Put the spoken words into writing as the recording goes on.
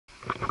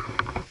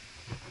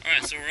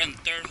Alright, so we're on the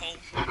third hole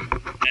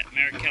at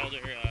Calder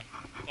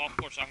golf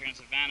course out here in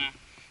Savannah.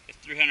 It's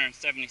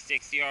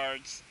 376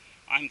 yards.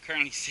 I'm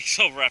currently 6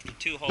 over after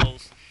 2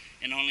 holes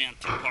and only on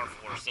 2 par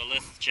 4s. So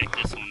let's check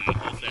this one out.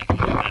 Hopefully I can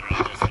do better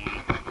on this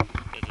one,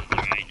 because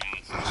right now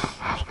it's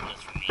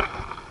hopeless for me.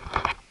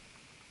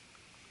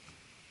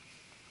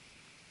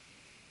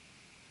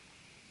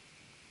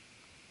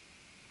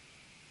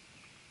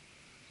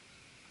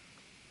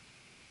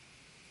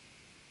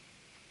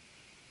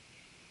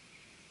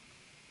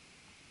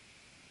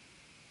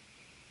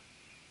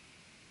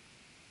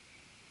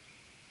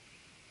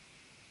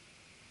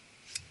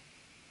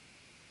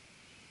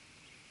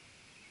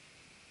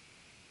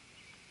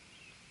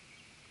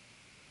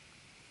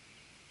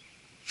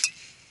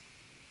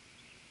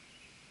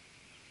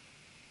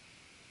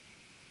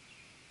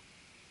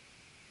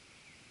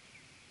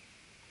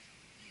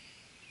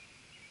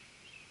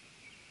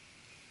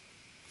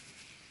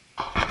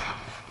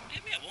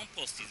 Maybe I won't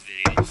post these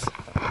videos.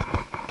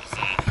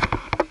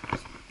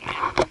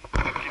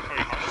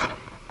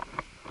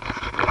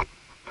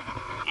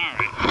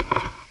 Alright.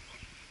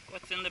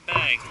 What's in the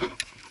bag?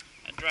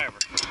 A driver.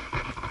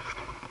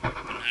 But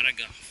not a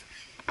golfer.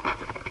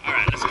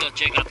 Alright, let's go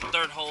check out the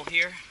third hole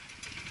here.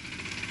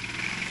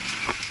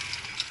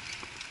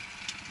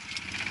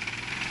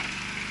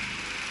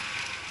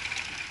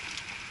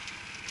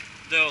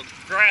 The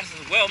grass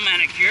is well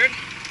manicured.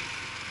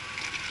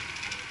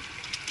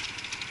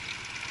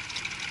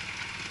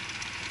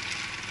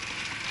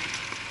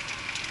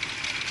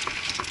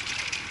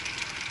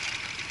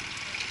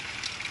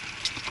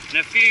 In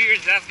a few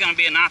years, that's going to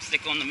be an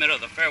obstacle in the middle of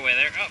the fairway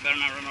there. Oh, better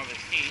not run over the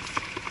tees.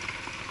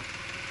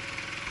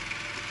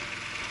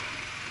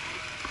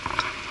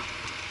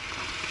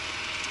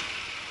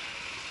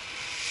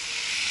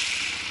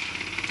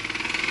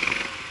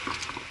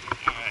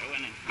 Alright, I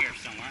went in here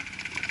somewhere.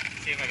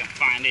 See if I can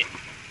find it.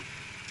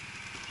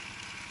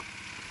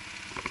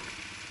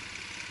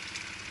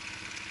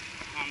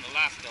 On the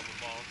last couple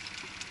balls.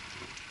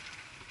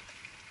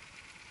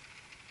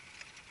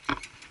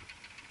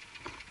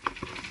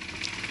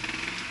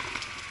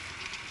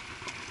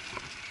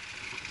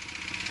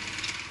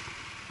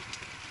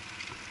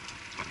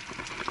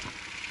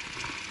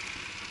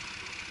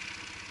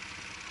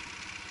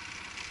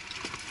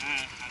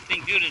 I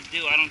think due to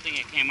I don't think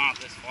it came out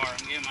this far.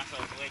 I'm giving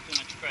myself way too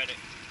much credit.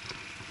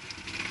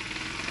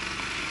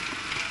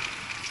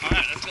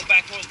 Alright, let's go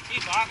back towards the tee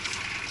box.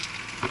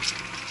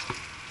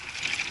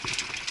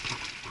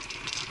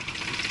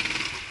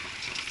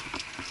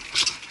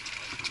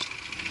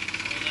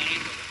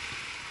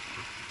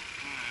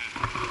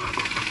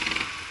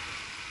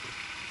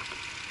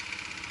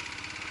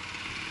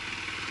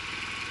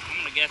 I'm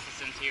gonna guess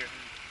it's in here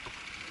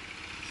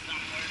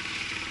somewhere.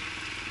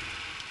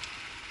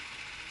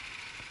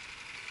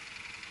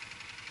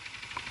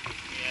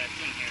 Yeah, it's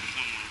in here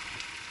somewhere.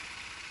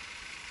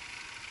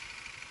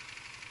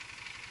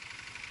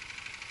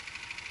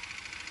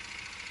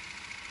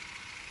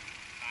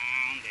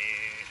 Found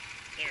it.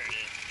 There it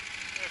is.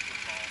 There's the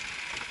ball.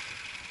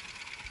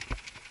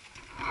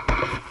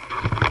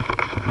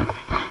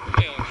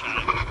 Way overshot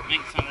it.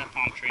 Making some of that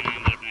palm tree and I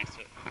ended up next to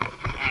it.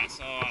 Alright,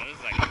 so this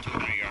is like a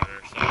 200 yarder,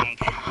 so I don't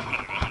care.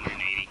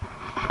 180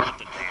 with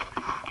the driver.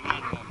 I'm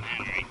not an old man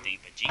or anything,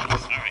 but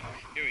genius. Alright,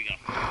 here we go.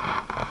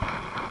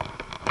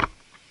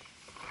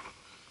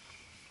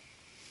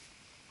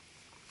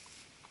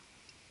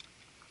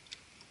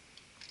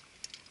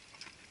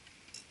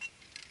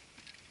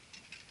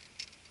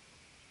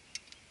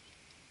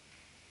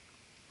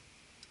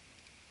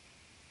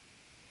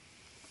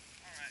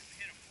 Alright, we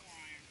hit a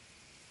 4-iron.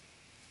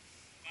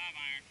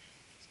 5-iron.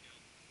 Let's go.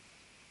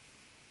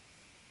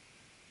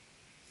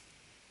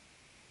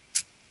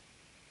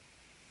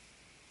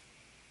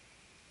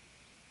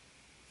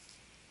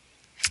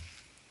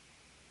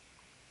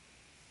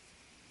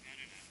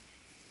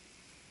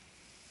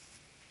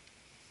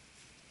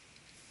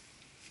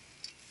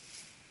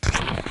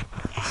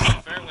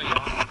 Fairway,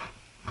 y'all.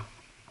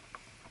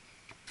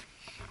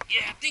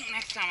 Yeah, I think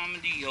next time I'm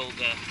gonna do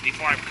yoga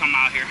before I come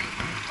out here.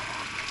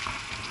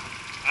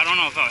 I don't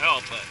know if it'll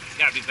help, but it's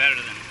gotta be better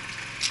than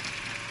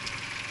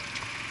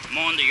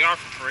mowing the yard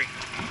for free.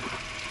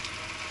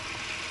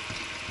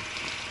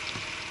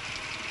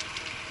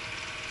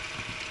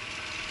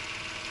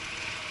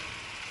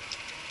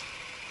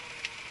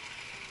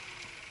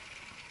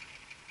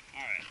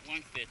 Alright,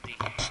 150.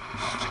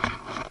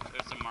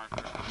 There's a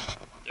marker.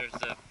 There's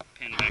a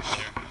pin back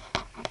there.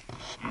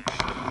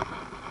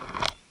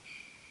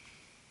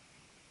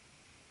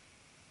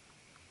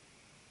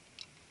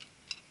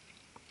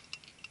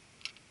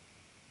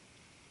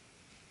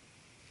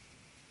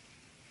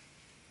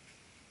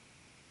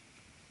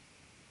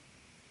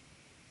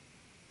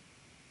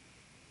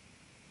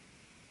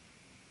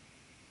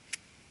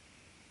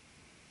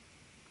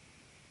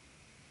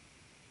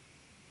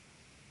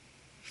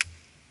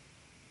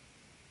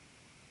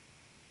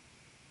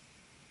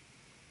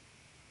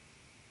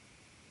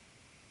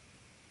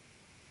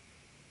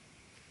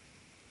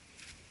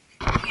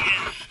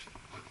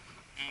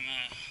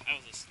 That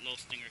was a low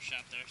stinger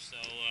shot there, so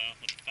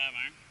with the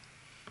 5-iron.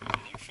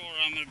 Therefore,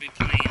 I'm going to be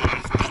playing on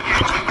this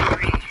edge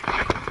green.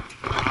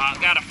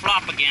 Got a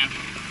flop again.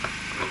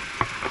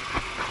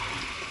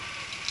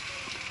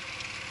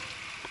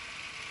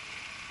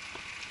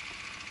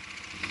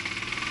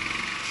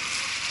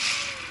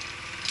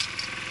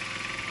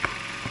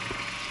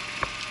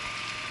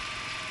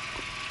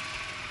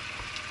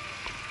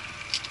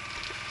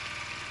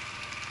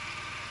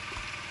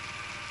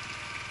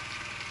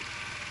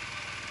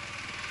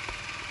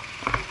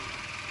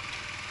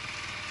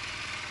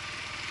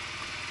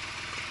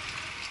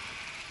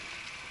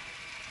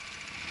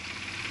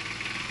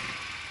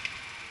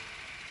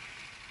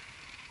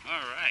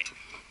 Alright,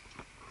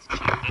 let's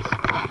check this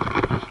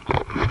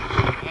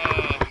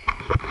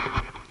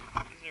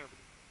these are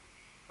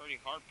pretty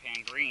hard pan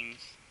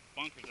greens,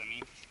 bunkers I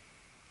mean.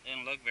 They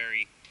don't look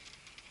very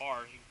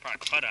hard. You can probably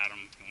putt at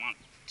them if you want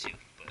to,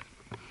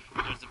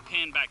 but there's a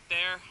pin back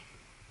there.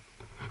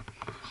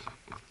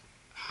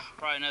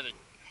 Probably another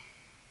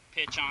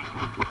pitch on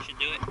should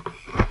do it.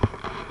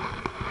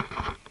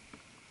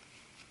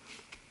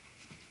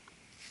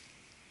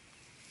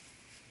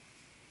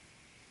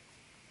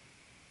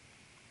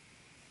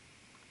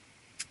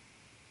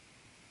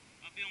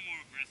 I'll feel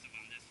more aggressive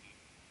on this one.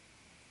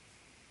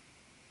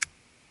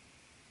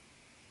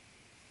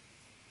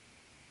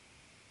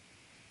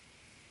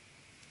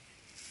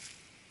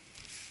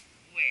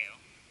 Well,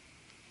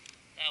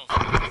 that was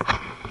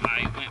I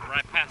went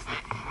right past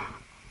it,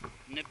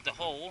 nipped the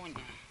hole, and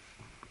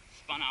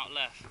spun out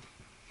left.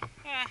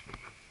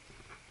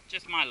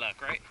 Just my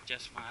luck, right?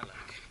 Just my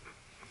luck.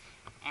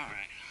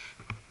 Alright.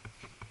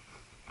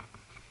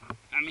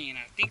 I mean,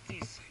 I think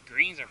these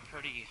greens are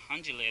pretty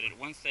undulated.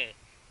 Once they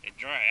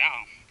dry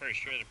out, I'm pretty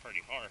sure they're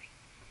pretty hard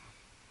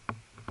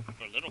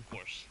for a little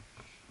course.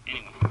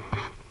 Anyway.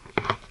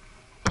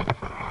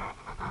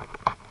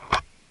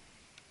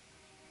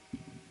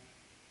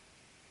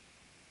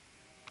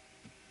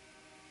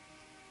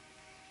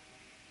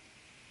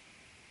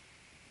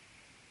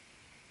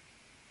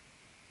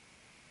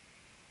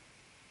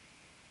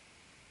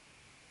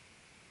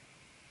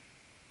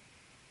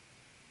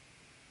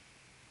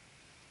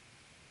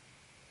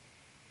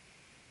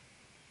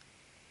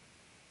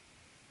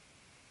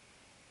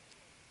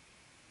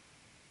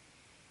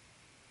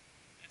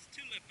 That's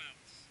 2 lip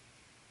outs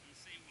on the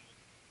same hole.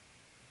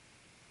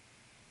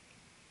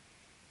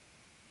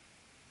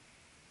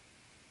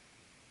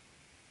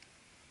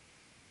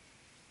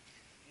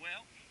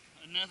 Well,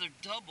 another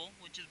double,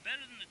 which is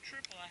better than the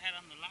triple I had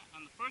on the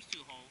first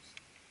 2 holes.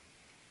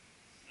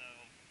 So,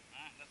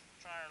 alright, let's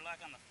try our luck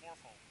on the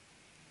 4th hole.